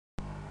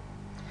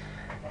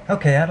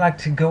Okay, I'd like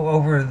to go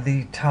over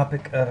the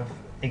topic of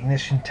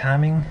ignition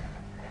timing,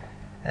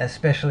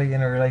 especially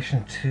in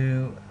relation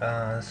to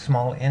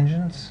small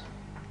engines.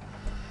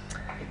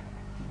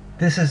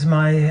 This is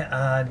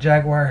my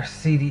Jaguar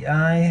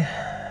CDI,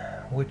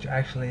 which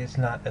actually is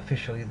not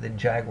officially the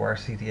Jaguar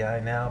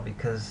CDI now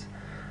because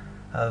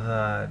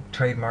of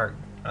trademark,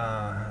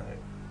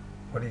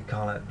 what do you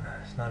call it?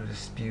 It's not a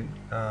dispute.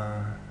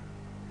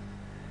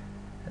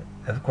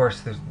 Of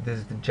course,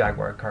 there's the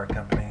Jaguar car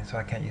company, so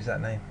I can't use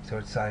that name. So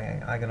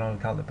I can only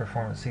call it the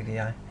Performance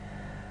CDI.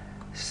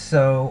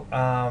 So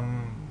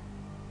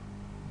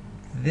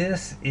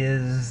this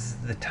is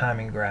the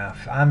timing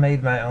graph. I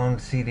made my own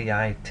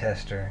CDI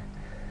tester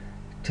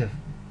to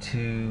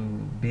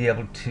be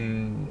able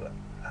to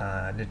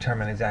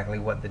determine exactly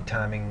what the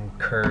timing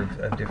curve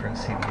of different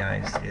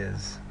CDIs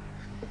is.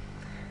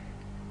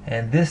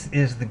 And this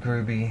is the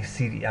Groovy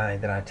CDI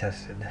that I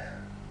tested.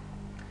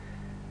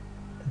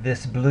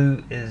 This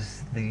blue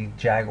is the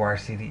Jaguar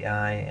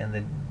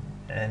CDI,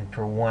 and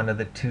for one of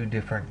the two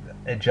different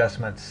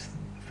adjustments,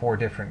 4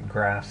 different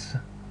graphs,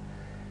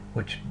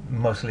 which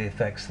mostly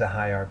affects the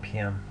high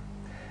RPM.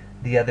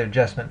 The other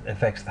adjustment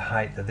affects the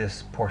height of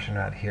this portion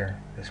right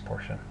here, this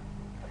portion.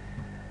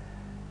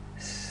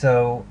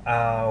 So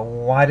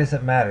why does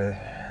it matter?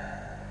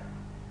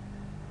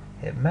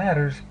 It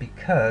matters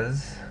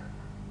because,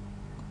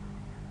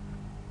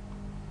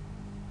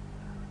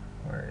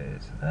 where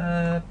is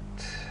that?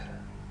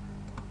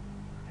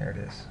 There it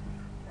is.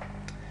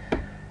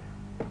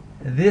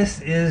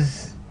 This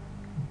is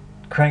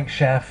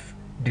crankshaft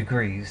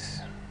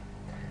degrees.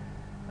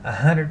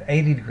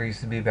 180 degrees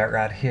to be about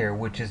right here,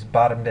 which is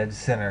bottom dead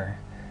center.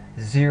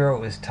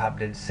 0 is top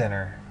dead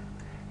center.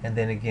 And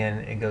then again,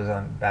 it goes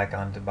on back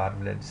onto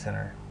bottom dead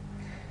center.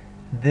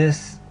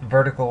 This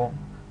vertical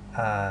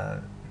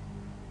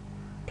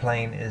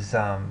plane is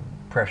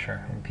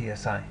pressure in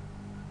PSI.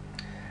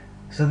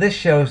 So this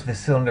shows the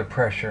cylinder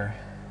pressure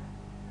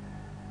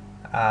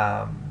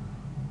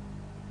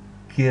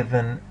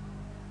given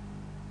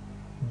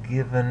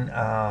giving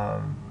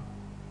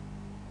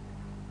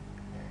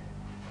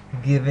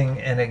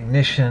an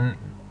ignition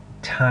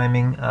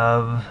timing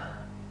of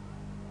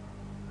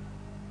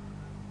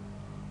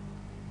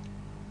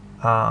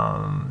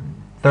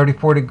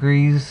 34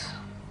 degrees,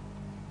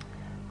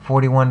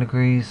 41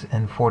 degrees,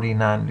 and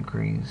 49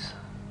 degrees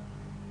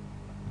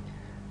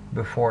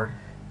before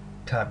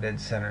top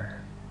dead center.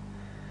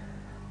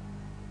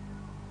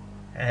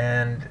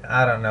 And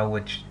I don't know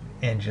which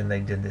engine they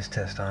did this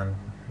test on,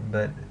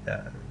 but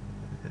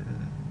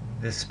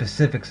the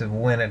specifics of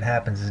when it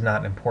happens is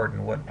not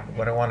important.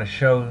 What I want to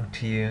show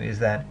to you is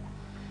that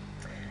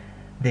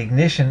the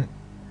ignition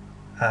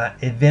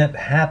event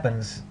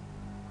happens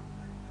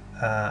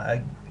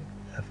a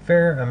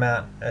fair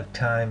amount of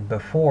time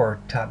before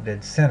top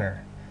dead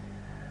center.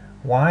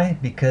 Why?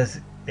 Because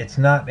it's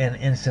not an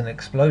instant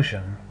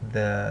explosion.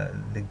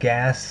 The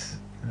gas,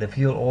 the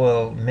fuel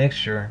oil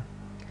mixture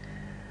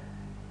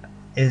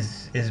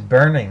is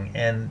burning,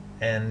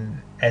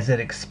 and as it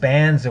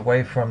expands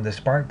away from the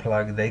spark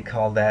plug, they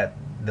call that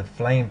the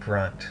flame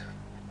front,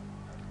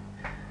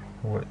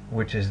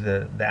 which is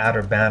the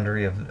outer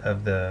boundary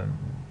of the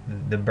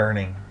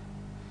burning.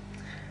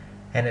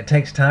 And it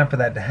takes time for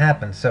that to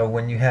happen. So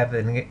when you have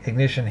the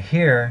ignition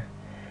here,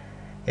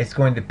 it's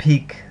going to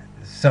peak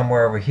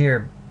somewhere over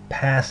here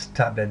past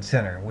top dead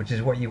center, which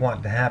is what you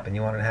want to happen.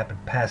 You want it to happen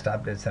past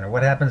top dead center.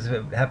 What happens if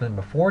it happens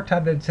before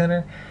top dead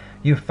center?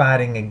 You're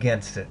fighting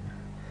against it.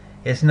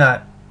 It's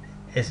not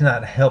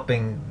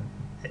helping.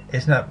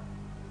 It's not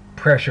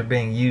pressure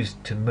being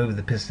used to move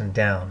the piston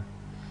down.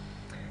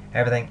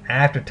 Everything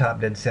after top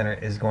dead center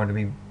is going to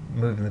be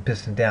moving the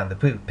piston down. The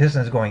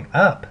piston is going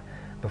up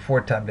before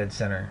top dead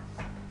center.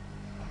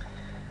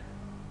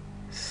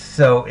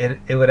 So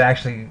it would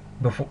actually,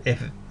 before,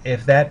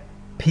 if that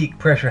peak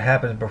pressure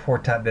happens before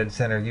top dead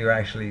center, you're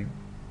actually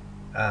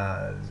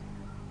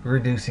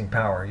reducing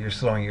power. You're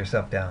slowing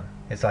yourself down.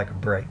 It's like a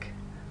brake.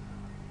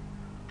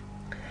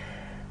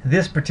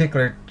 This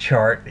particular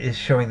chart is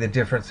showing the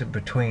difference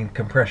between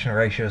compression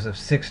ratios of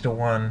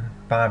 6:1,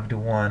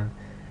 5:1,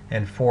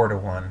 and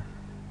 4:1.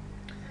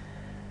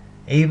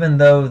 Even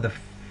though the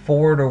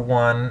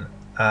 4:1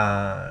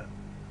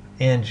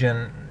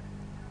 engine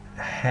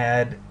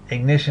had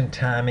ignition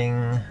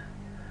timing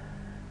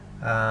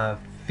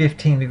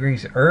 15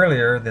 degrees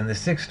earlier than the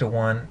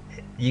 6:1,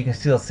 you can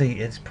still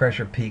see its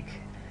pressure peak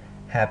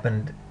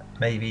happened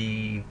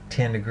maybe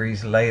 10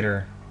 degrees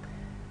later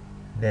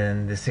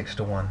than the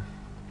 6:1,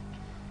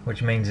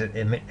 which means it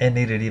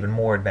needed even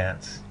more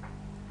advance.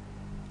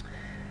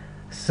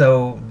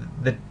 So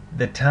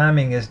the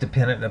timing is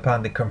dependent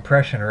upon the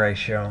compression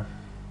ratio.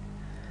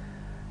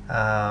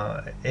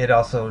 It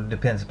also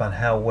depends upon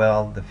how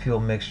well the fuel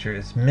mixture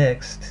is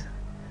mixed.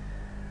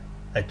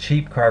 A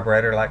cheap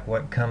carburetor like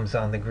what comes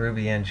on the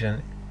Groovy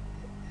engine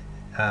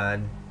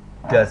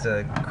does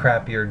a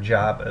crappier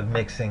job of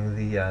mixing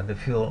the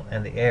fuel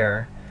and the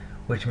air,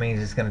 which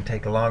means it's going to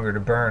take longer to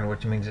burn,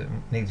 which means it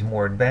needs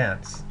more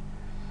advance.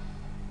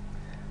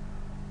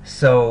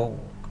 So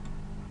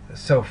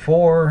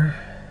for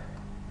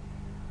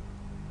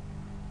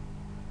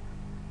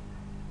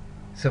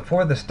So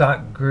for the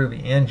stock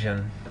groovy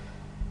engine,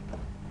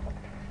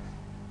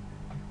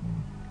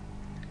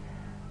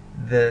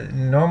 the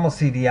normal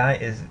CDI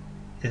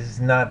is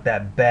not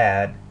that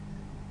bad.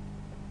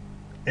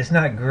 It's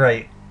not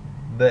great,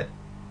 but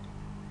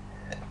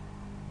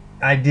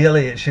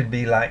ideally it should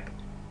be like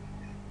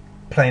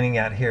planing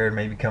out here and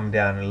maybe come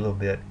down a little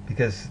bit,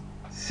 because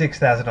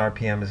 6,000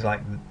 RPM is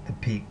like the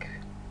peak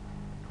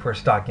for a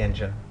stock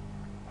engine.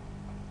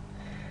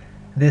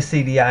 This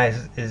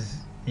CDI is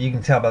you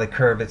can tell by the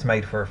curve it's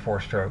made for a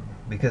 4-stroke,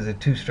 because a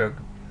 2-stroke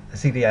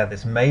CDI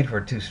that's made for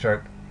a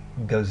 2-stroke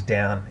goes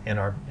down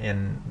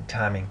in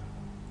timing.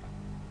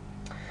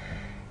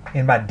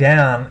 And by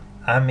down,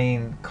 I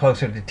mean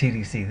closer to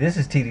TDC. This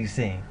is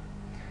TDC.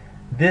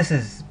 This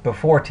is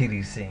before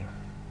TDC.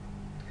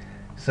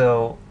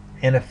 So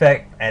in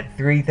effect, at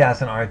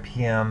 3,000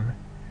 RPM,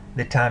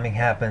 the timing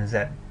happens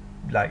at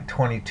like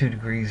 22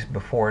 degrees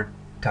before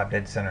top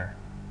dead center.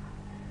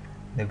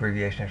 The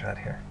abbreviation is right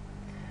here.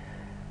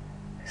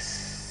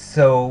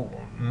 So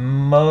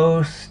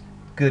most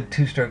good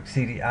 2-stroke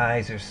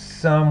CDIs are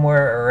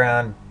somewhere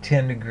around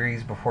 10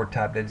 degrees before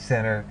top dead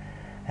center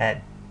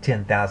at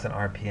 10,000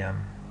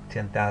 RPM.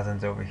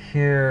 10,000's over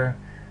here,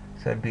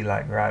 so it'd be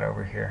like right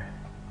over here.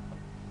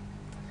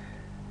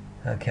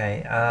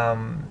 Okay,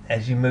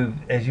 as you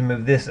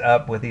move this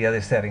up with the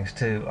other settings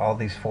too, all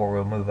these 4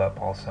 will move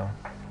up also.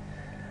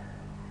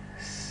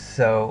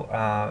 So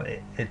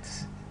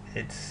it's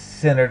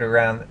centered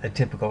around a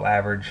typical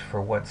average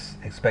for what's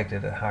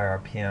expected at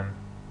higher RPM.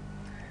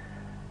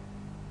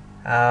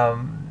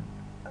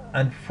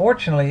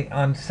 Unfortunately,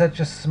 on such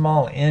a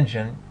small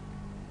engine,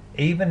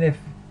 even if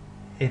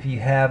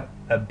you have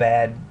a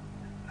bad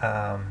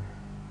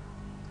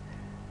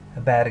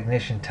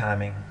ignition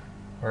timing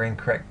or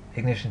incorrect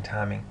ignition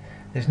timing,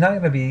 there's not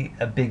going to be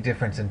a big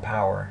difference in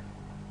power.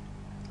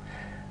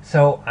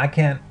 So I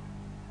can't,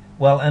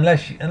 well,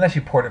 unless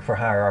you port it for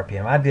higher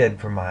RPM. I did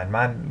for mine.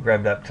 Mine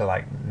revved up to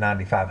like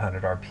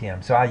 9,500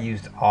 RPM, so I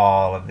used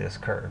all of this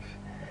curve.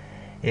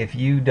 If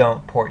you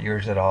don't port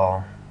yours at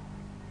all,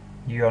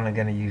 you're only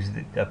going to use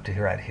it up to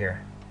right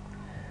here.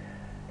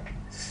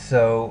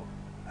 So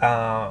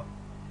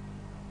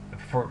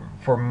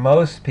for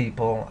most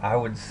people, I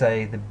would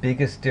say the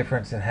biggest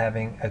difference in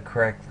having a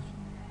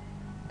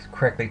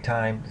correctly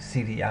timed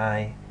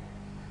CDI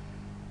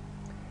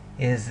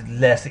is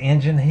less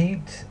engine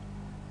heat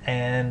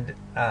and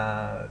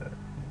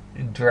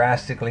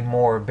drastically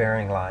more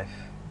bearing life,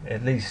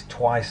 at least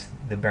twice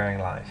the bearing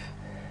life.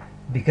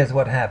 Because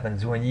what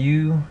happens when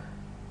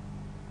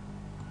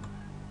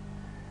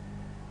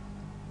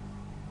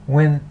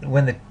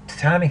the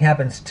timing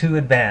happens too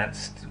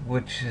advanced,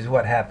 which is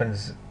what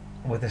happens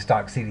with the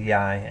stock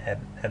CDI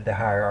at the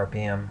higher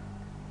RPM,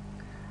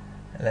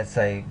 let's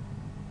say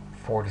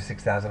 4,000 to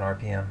 6,000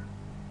 RPM,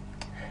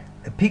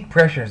 the peak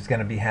pressure is going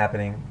to be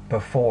happening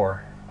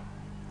before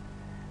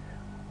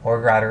or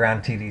right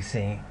around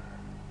TDC,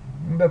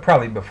 but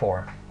probably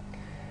before.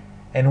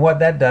 And what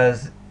that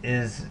does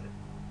is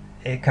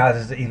it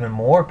causes even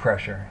more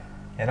pressure,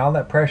 and all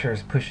that pressure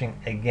is pushing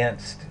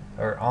against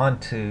or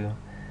onto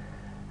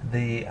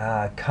the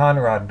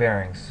conrod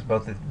bearings,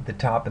 both the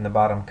top and the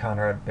bottom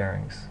conrod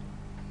bearings,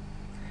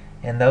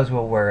 and those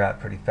will wear out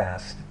pretty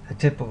fast. A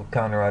typical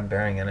conrod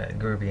bearing in a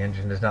groovy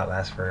engine does not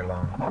last very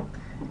long,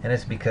 and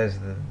it's because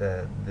of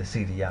the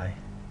CDI.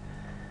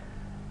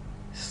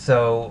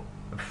 So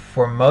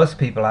for most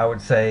people, I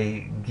would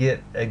say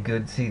get a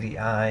good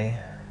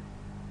CDI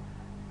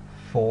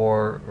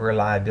for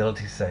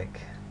reliability's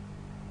sake.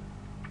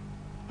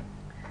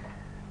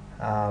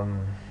 As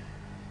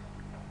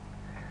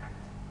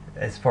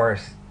far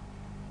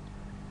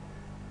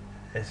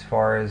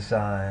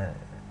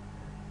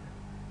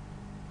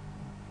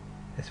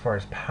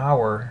as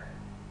power,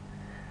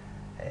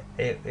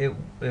 it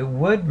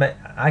would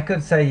I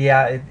could say,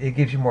 yeah, it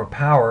gives you more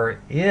power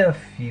if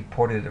you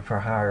ported it for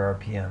higher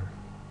RPM,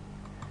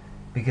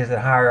 because at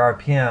higher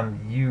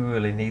RPM you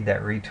really need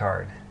that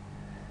retard.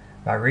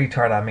 By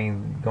retard I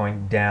mean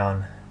going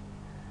down,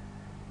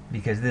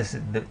 because this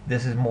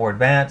is more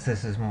advanced,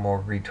 this is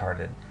more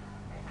retarded.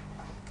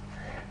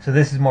 So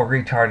this is more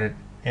retarded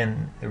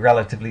in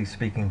relatively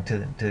speaking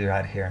to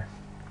right here.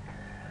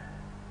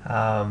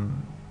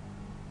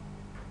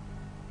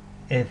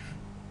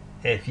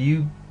 If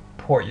you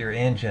port your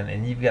engine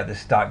and you've got the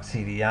stock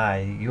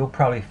CDI, you'll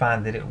probably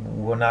find that it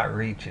will not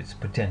reach its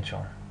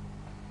potential.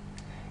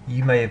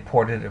 You may have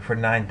ported it for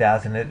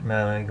 9,000, it may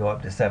only go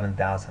up to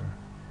 7,000.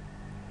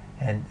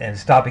 And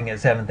stopping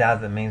at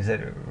 7,000 means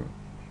that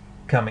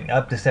coming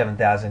up to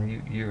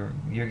 7,000,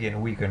 you're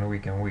getting weaker and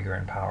weaker and weaker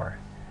in power.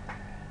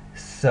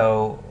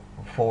 So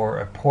for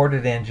a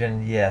ported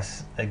engine,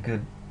 yes, a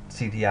good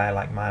CDI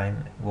like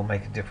mine will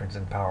make a difference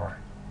in power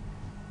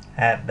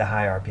at the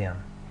high RPM.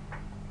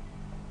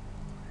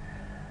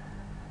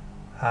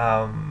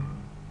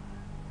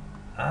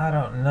 I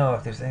don't know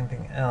if there's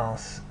anything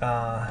else.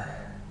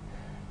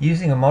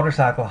 Using a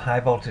motorcycle high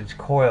voltage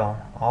coil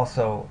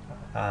also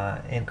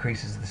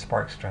increases the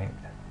spark strength.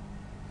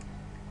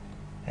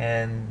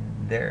 And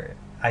there,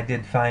 I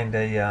did find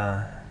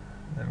a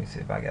Let me see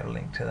if I got a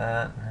link to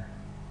that.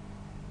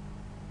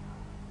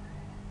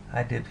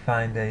 I did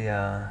find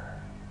a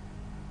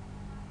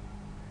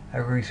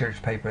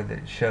research paper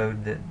that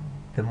showed that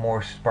the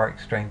more spark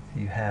strength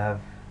you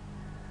have,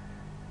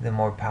 the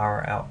more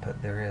power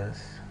output there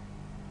is.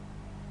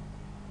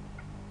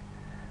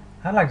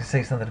 I'd like to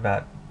say something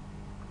about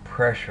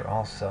pressure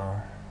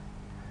also.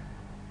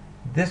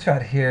 This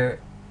right here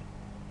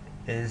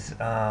is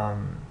a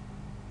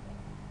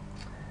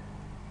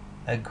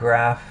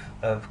graph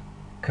of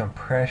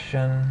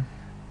compression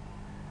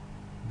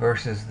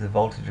versus the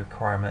voltage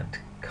requirement to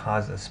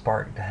cause a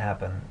spark to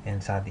happen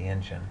inside the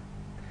engine.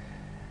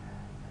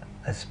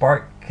 A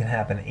spark can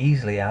happen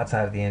easily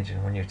outside of the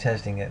engine when you're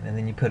testing it, and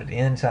then you put it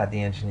inside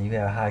the engine and you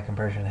have a high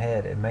compression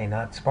head, it may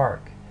not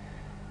spark,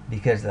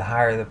 because the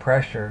higher the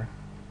pressure,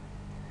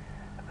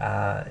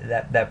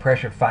 that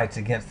pressure fights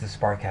against the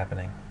spark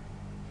happening.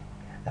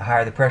 The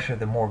higher the pressure,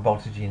 the more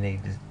voltage you need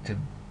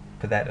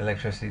for that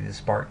electricity to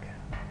spark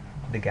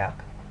the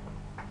gap.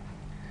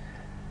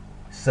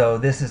 So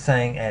this is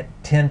saying at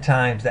 10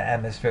 times the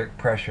atmospheric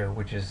pressure,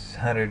 which is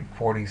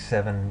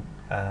 147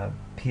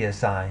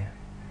 psi,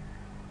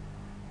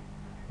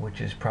 which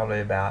is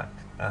probably about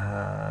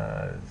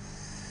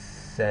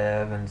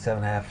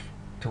 7.5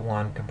 to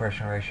 1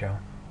 compression ratio.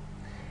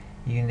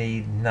 You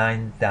need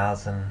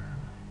 9,000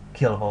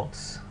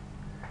 kilovolts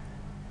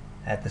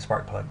at the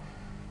spark plug.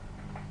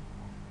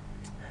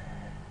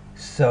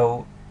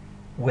 So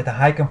with a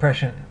high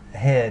compression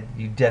head,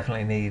 you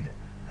definitely need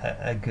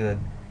a good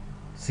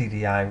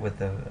CDI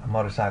with a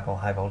motorcycle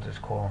high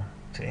voltage coil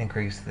to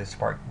increase the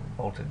spark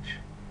voltage.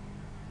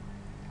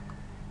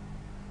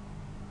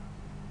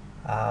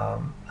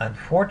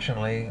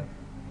 Unfortunately,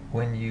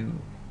 when you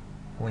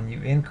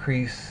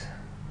increase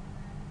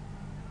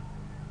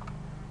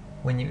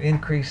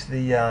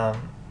the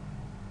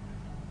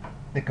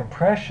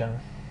compression,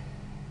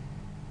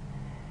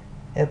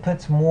 it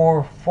puts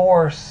more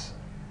force,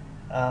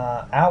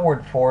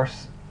 outward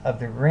force of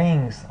the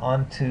rings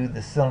onto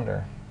the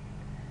cylinder.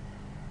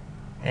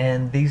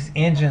 And these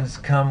engines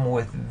come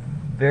with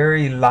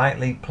very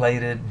lightly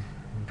plated,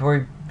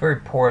 very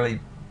poorly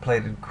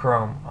plated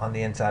chrome on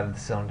the inside of the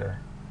cylinder.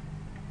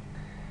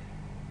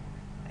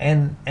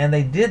 And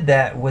they did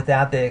that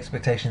without the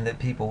expectation that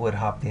people would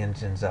hop the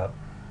engines up,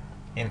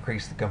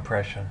 increase the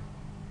compression.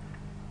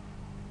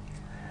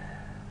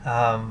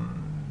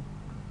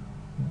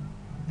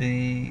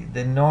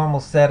 The normal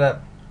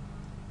setup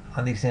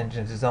on these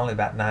engines is only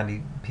about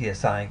 90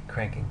 psi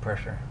cranking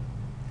pressure.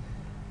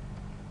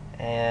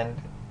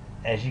 And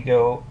as you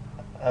go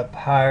up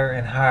higher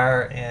and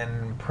higher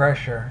in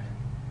pressure,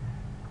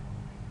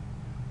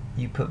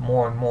 you put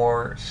more and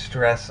more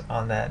stress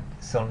on that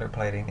cylinder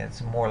plating.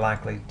 It's more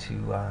likely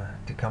to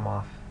come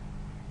off.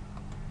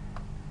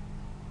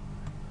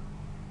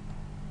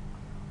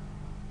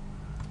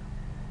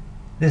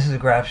 This is a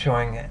graph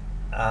showing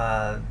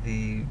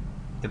the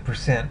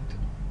percent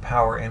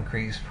power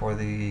increase for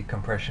the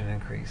compression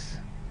increase,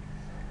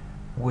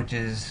 which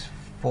is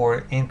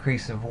for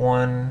increase of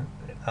 1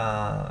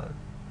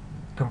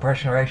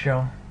 compression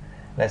ratio,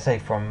 let's say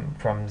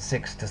from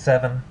 6 to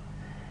 7,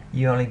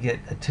 you only get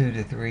a 2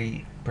 to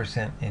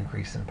 3%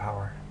 increase in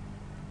power.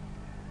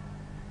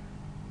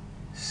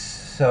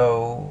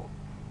 So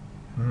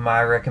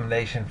my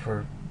recommendation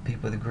for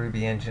people with a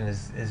groovy engine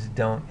is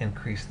don't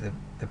increase the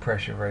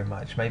pressure very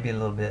much. Maybe a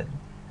little bit,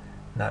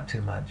 not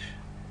too much,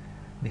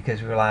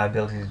 because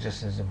reliability is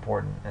just as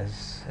important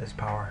as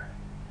power.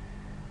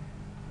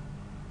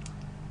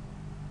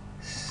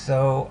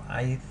 So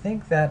I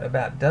think that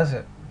about does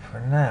it for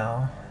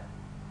now.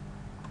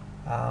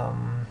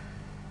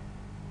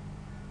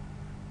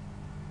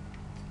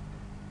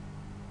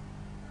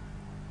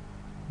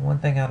 One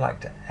thing I'd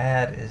like to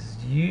add is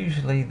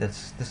usually the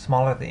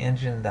smaller the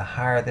engine, the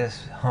higher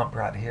this hump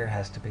right here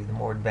has to be, the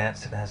more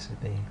advanced it has to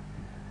be.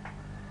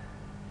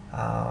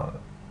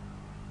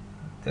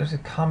 There's a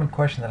common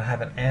question that I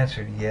haven't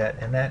answered yet,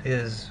 and that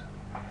is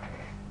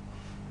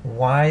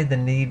why the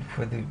need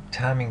for the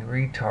timing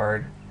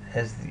retard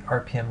as the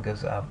RPM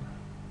goes up.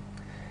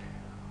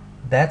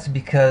 That's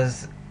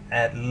because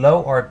at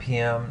low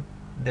RPM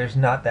there's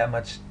not that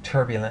much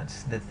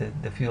turbulence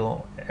that the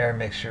fuel air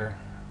mixture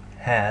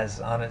has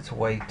on its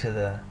way to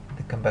the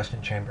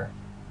combustion chamber,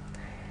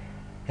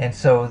 and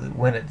so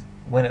when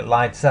it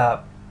lights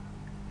up,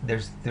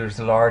 there's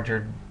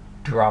larger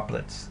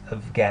droplets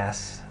of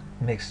gas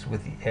mixed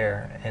with the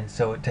air, and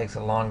so it takes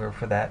longer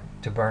for that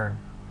to burn.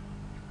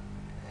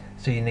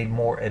 So you need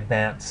more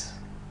advance.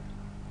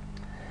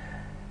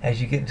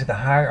 As you get into the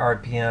higher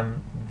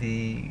RPM,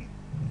 the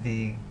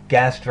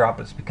gas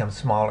droplets become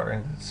smaller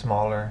and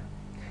smaller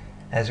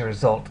as a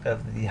result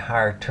of the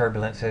higher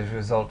turbulence, as a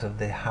result of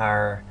the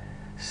higher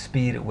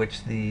speed at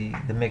which the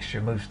mixture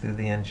moves through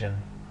the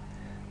engine,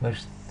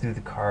 moves through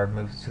the carb,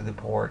 moves through the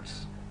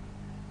ports.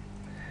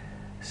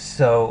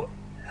 So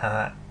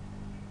at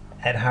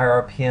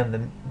higher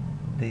RPM,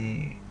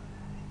 the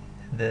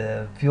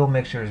fuel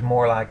mixture is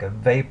more like a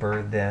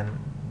vapor than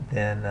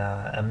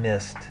a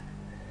mist,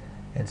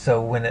 and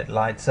so when it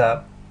lights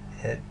up,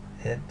 it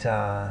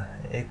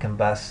it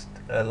combusts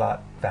a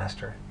lot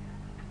faster.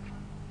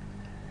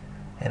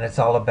 And it's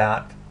all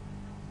about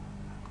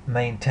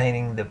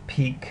maintaining the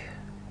peak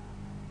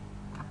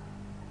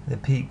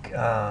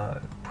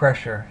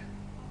pressure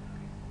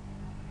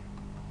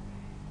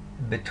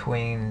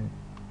between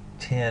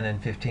 10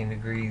 and 15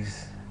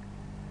 degrees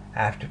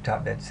after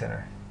top dead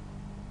center.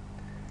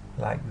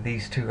 Like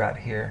these two right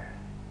here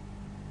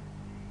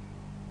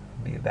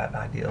would be about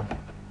ideal.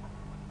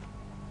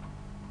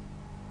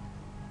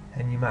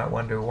 And you might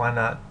wonder why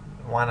not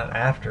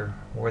after,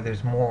 where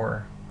there's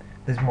more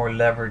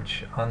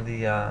leverage on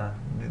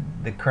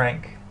the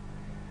crank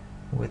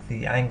with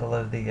the angle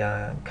of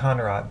the con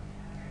rod.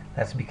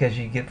 That's because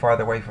you get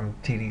farther away from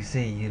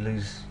TDC, you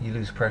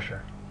lose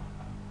pressure.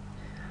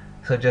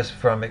 So just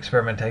from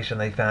experimentation,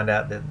 they found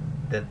out that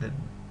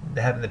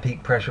having the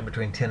peak pressure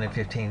between 10 and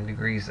 15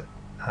 degrees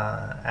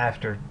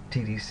after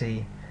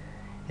TDC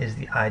is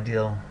the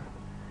ideal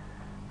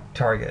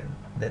target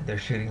that they're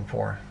shooting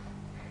for.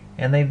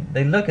 And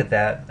they look at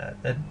that.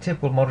 A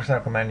typical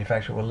motorcycle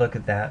manufacturer will look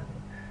at that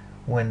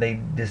when they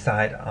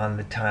decide on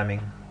the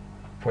timing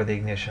for the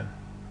ignition.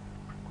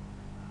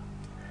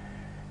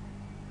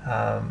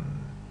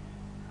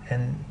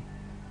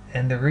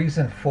 And the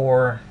reason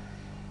for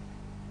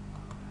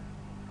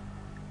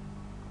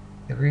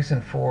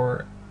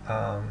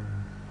a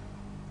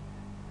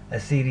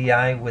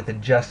CDI with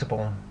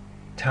adjustable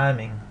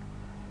timing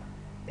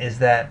is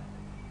that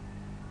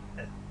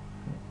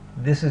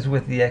this is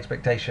with the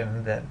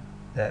expectation that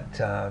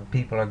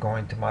people are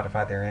going to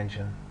modify their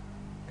engine.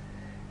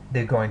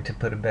 They're going to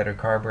put a better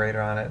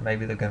carburetor on it.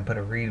 Maybe they're going to put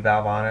a reed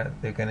valve on it.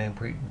 They're going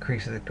to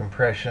increase the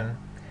compression.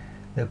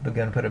 They're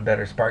going to put a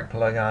better spark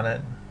plug on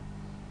it.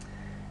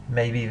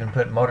 Maybe even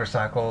put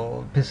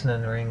motorcycle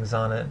piston rings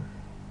on it.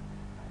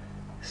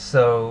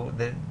 So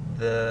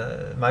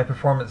the My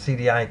Performance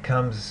CDI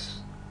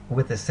comes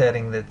with a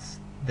setting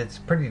that's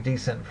pretty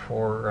decent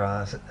for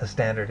a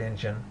standard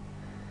engine.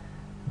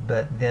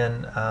 But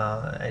then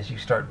as you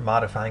start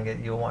modifying it,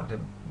 you'll want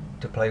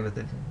to play with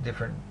the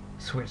different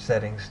switch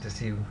settings to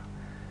see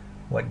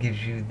what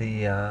gives you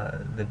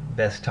the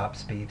best top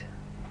speed.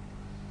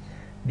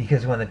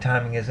 Because when the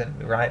timing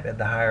isn't right at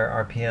the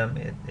higher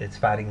RPM, it's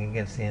fighting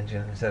against the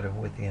engine instead of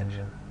with the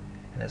engine,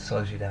 and it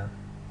slows you down.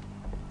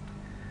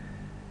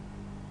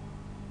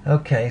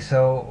 Okay,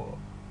 so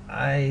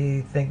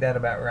I think that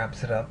about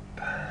wraps it up.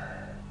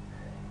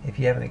 If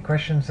you have any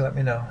questions, let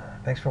me know.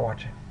 Thanks for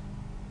watching.